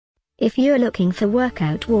If you're looking for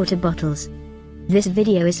workout water bottles, this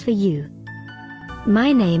video is for you.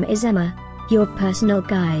 My name is Emma, your personal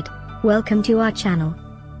guide. Welcome to our channel.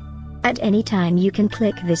 At any time you can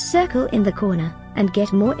click this circle in the corner, and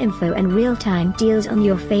get more info and real-time deals on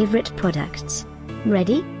your favorite products.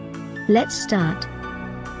 Ready? Let's start.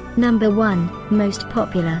 Number 1, Most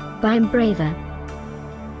Popular, by Embrava.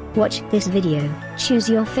 Watch this video, choose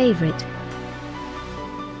your favorite.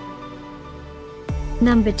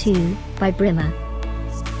 Number 2, by Brimma.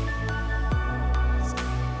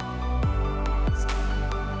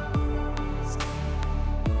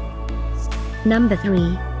 Number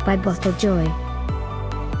 3, by Bottle Joy.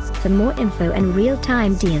 For more info and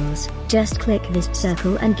real-time deals, just click this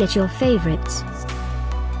circle and get your favorites.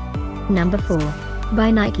 Number 4, by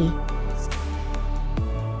Nike.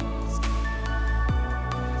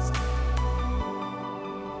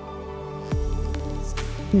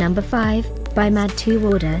 Number 5, by Mad to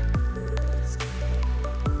Order.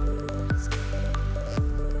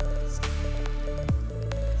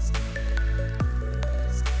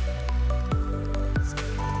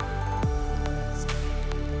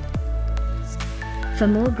 For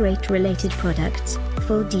more great related products,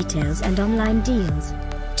 full details and online deals,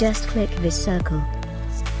 just click this circle.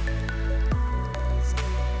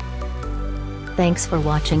 Thanks for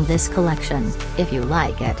watching this collection. If you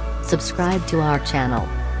like it, subscribe to our channel.